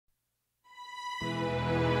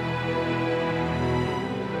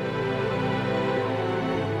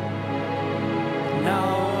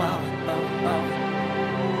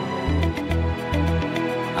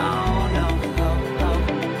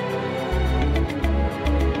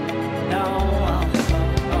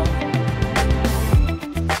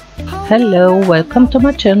Hello, welcome to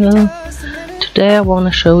my channel. Today I want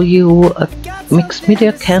to show you a mixed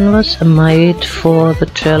media canvas I made for the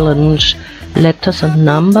challenge Letters and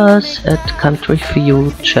Numbers at Country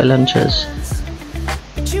View Challenges.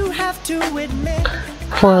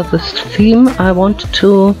 For this theme I wanted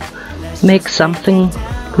to make something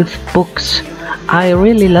with books. I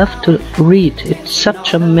really love to read. It's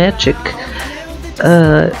such a magic.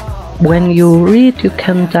 When you read, you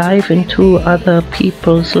can dive into other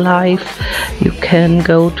people's life, you can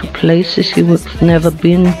go to places you've never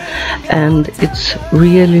been, and it's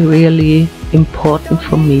really important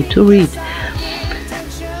for me to read.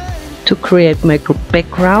 To create my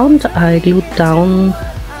background, I glued down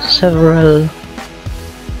several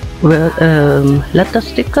letter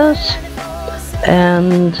stickers,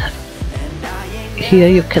 and here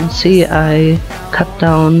you can see I cut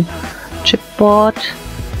down chipboard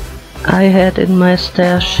I had in my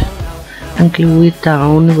stash and glue it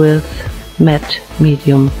down with matte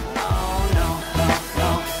medium.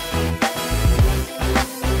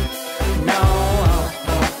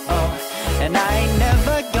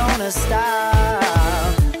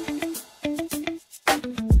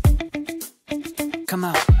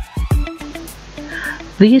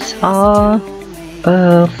 These are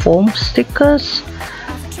foam stickers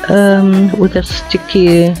with a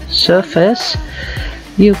sticky surface.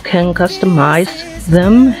 You can customize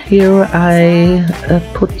them. Here I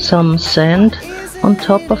put some sand on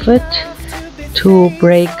top of it to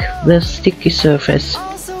break the sticky surface.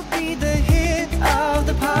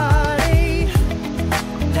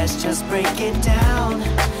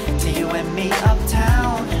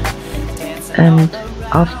 And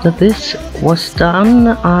after this was done,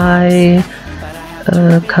 I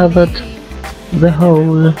covered the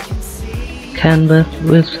whole canvas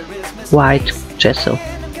with white gesso.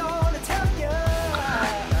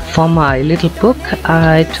 For my little book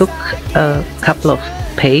I took a couple of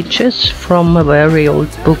pages from a very old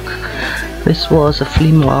book. This was a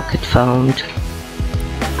flea market found.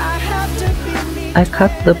 I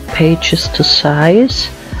cut the pages to size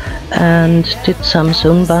and did some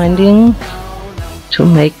zone binding to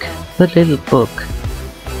make the little book.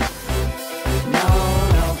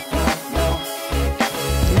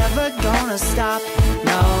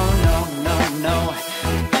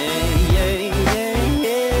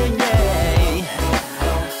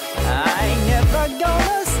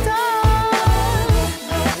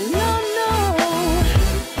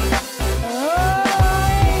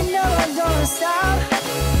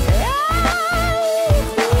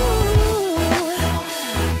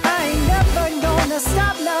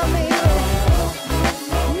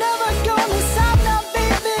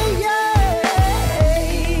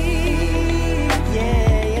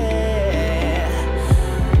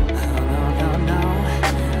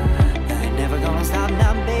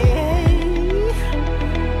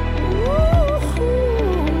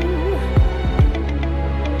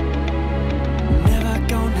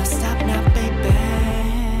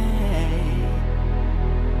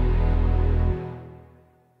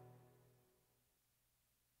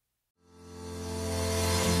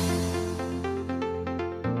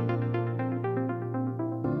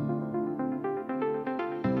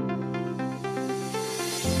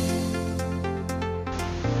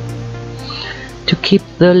 To keep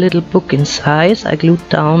the little book in size, I glued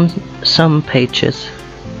down some pages.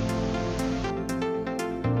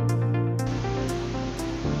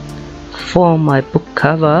 For my book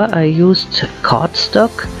cover I used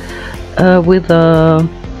cardstock with a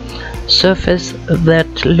surface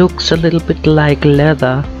that looks a little bit like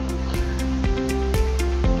leather.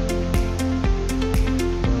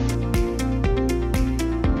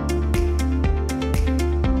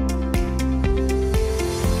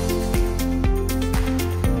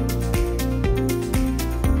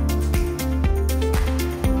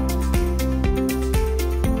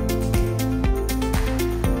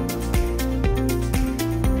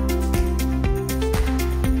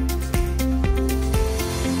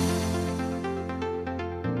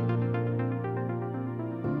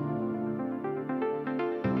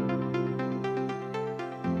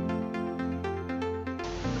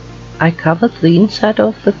 I covered the inside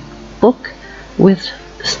of the book with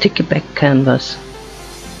sticky back canvas.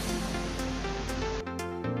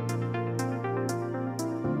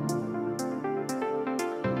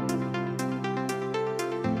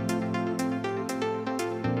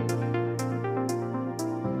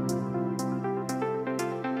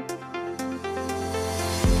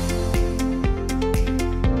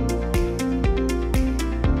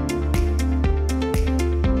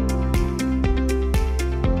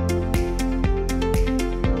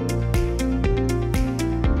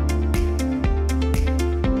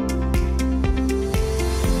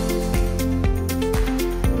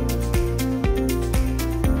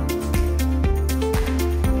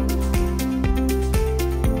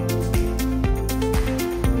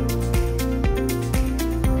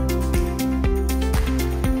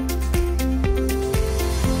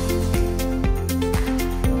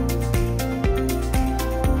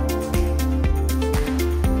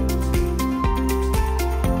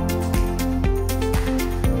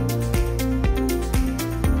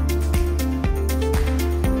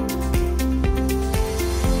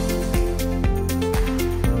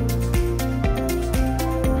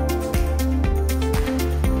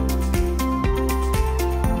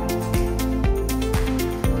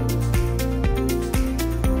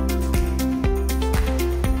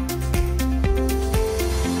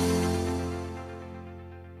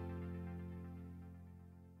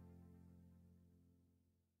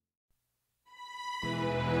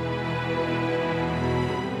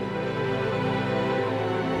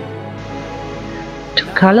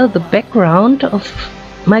 color the background of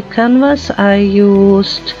my canvas, I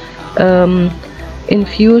used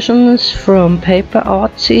infusions from Paper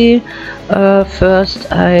Artsy.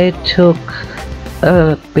 First I took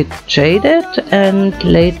a bit Jaded and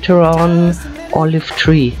later on Olive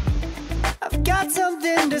Tree. I've got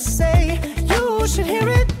something to say, you should hear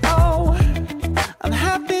it. Oh, I'm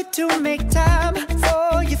happy to make time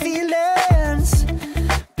for your feelings,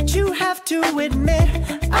 but you have to admit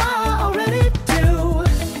I already do.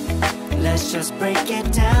 Let's just break it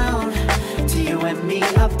down to you and me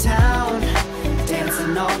uptown,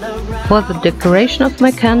 dancing all around. For the decoration of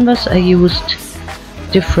my canvas I used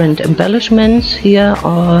different embellishments. Here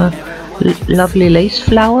are lovely lace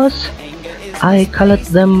flowers. I colored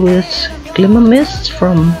them with Glimmer Mists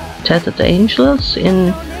from Tattered Angels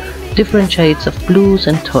in different shades of blues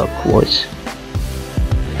and turquoise.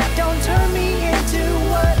 Don't turn me into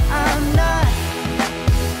what I'm not.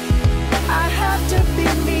 I have to be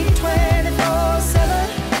me 24/7,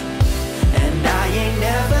 and I ain't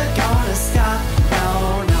never gonna stop. No,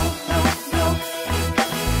 no, no, no.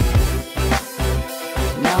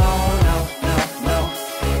 No, no, no, no.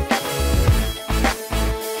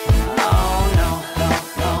 Oh, no, no,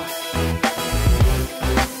 no.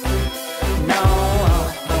 No, oh,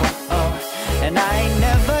 oh, oh. And I ain't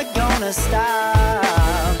never gonna stop.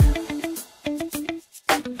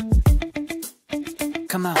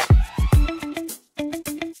 Come on,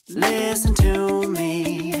 listen to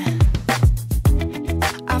me.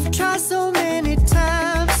 I've tried so many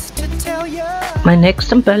times to tell you. My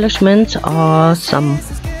next embellishments are some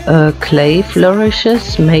clay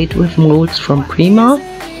flourishes made with molds from Prima.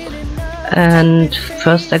 And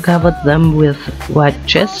first I covered them with white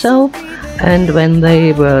gesso, and when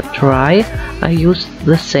they were dry I used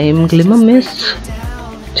the same Glimmer Mists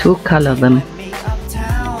to color them. Me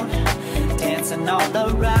uptown, dancing all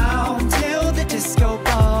around till the disco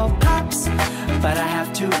ball pops. But I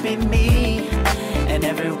have to be me, and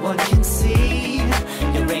everyone can see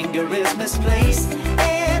your anger is misplaced,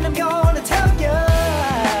 and I'm gonna tell you,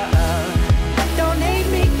 don't hate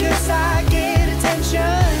me 'cause I get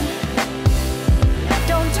attention.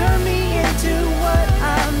 Don't turn me into what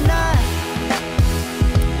I'm not.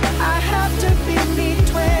 I have to be me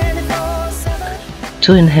 24/7.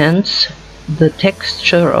 To enhance the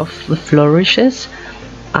texture of the flourishes,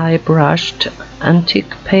 I brushed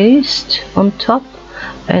antique paste on top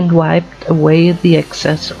and wiped away the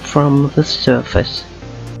excess from the surface.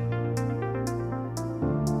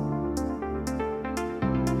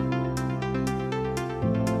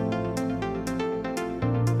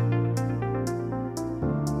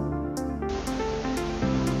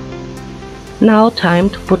 Now time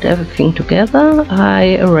to put everything together.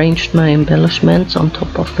 I arranged my embellishments on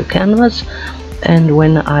top of the canvas, and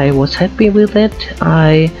when I was happy with it,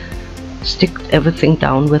 I sticked everything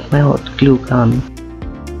down with my hot glue gun.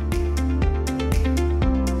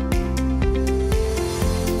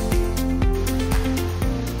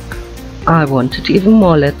 I wanted even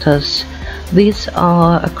more letters. These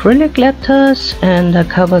are acrylic letters, and I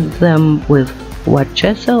covered them with white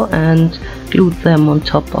gesso and glued them on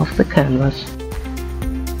top of the canvas.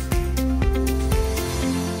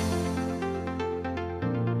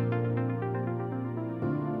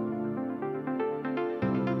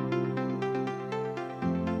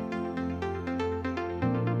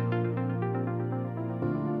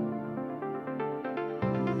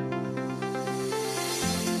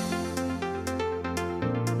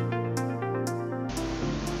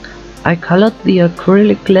 I colored the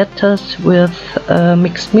acrylic letters with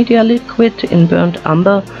mixed media liquid in burnt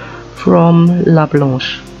umber from La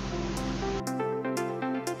Blanche.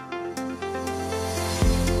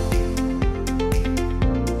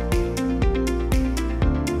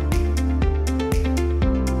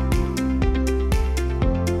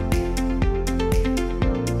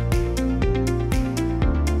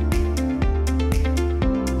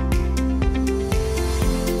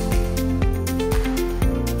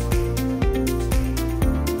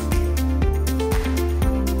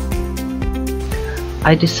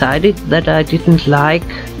 I decided that I didn't like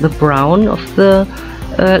the brown of the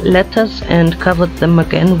letters and covered them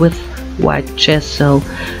again with white gesso.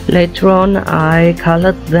 Later on I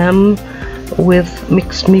colored them with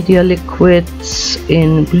mixed media liquids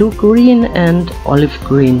in blue-green and olive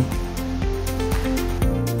green.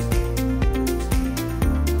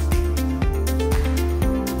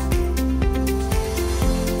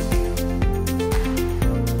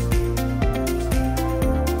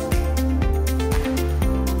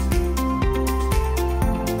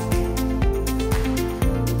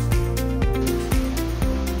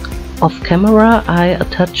 Off camera I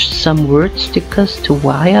attached some word stickers to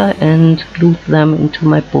wire and glued them into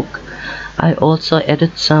my book. I also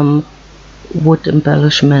added some wood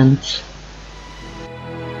embellishments.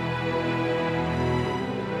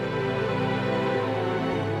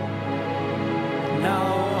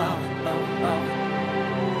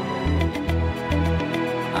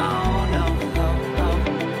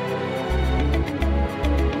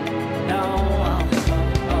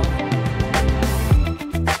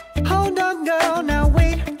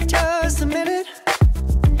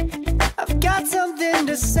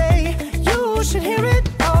 To say, you should hear it.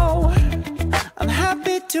 Oh, I'm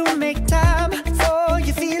happy to make time for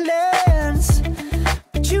your feelings,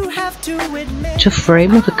 but you have to admit. To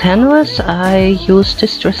frame the canvas I used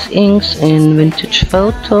distress inks in Vintage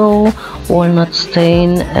Photo, Walnut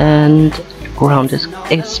Stain and Ground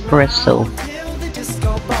Espresso.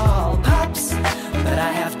 But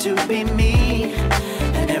I have to be me,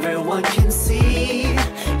 and everyone can see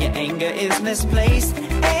your anger is misplaced,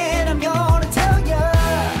 and I'm gonna tell you.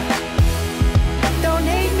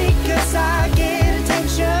 I get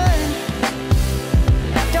attention.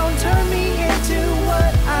 Don't turn me into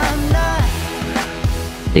what I'm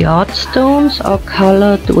not. The art stones are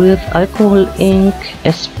colored with alcohol ink,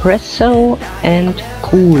 espresso and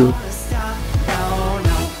cool.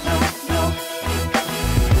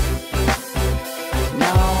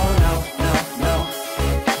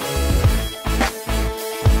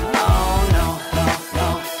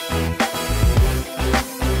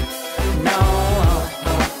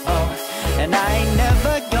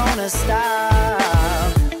 Stop.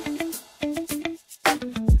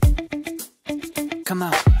 Come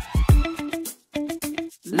on,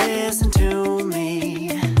 listen to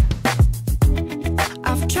me.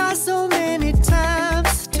 I've tried so many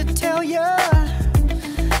times to tell you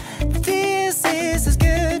this is as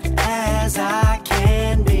good as I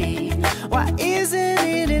can be. Why isn't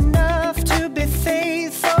it enough to be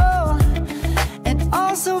faithful and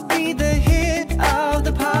also be the hit of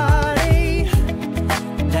the party?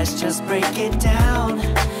 Let's just break it down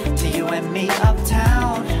to you and me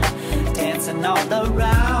uptown, dancing all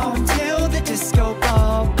around till the disco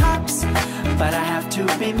ball pops. But I have to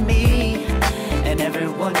be me, and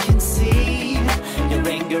everyone can see your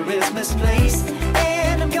anger is misplaced,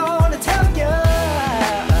 and I'm gonna tell you.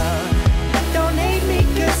 Don't hate me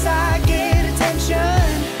 'cause I get attention.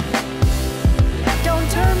 Don't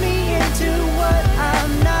turn me into what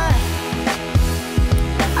I'm not.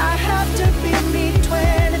 I have to be me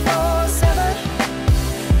 24/7,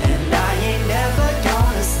 and I ain't never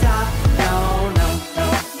gonna stop. No, no, no,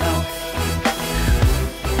 no.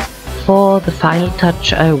 For the final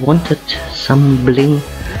touch I wanted some bling.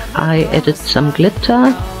 I added some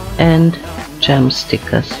glitter and gem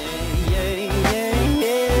stickers.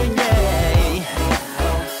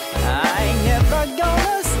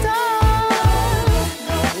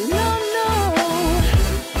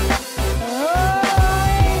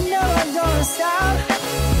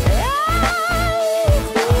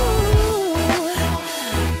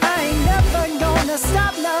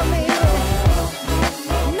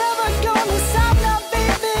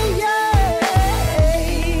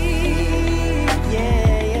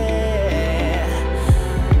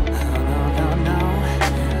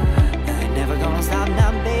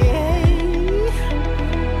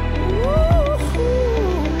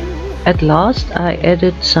 At last I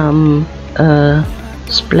added some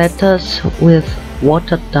splatters with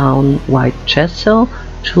watered down white gesso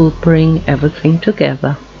to bring everything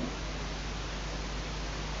together.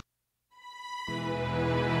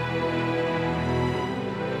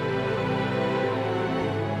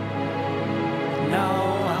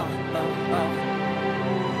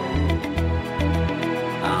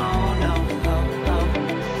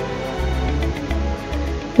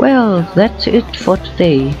 Well, that's it for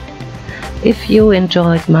today. If you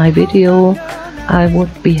enjoyed my video, I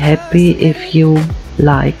would be happy if you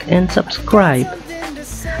like and subscribe.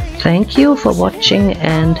 Thank you for watching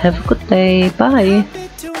and have a good day. Bye.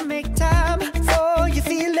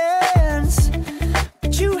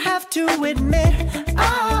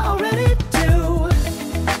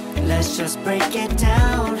 Let's just break it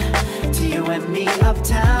down to you and me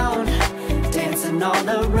uptown, dancing all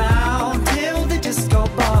around till the disco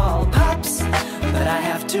ball pops. But I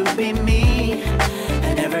have to be me,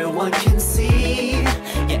 and everyone can see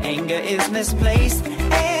your anger is misplaced,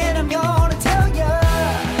 and I'm gonna tell you.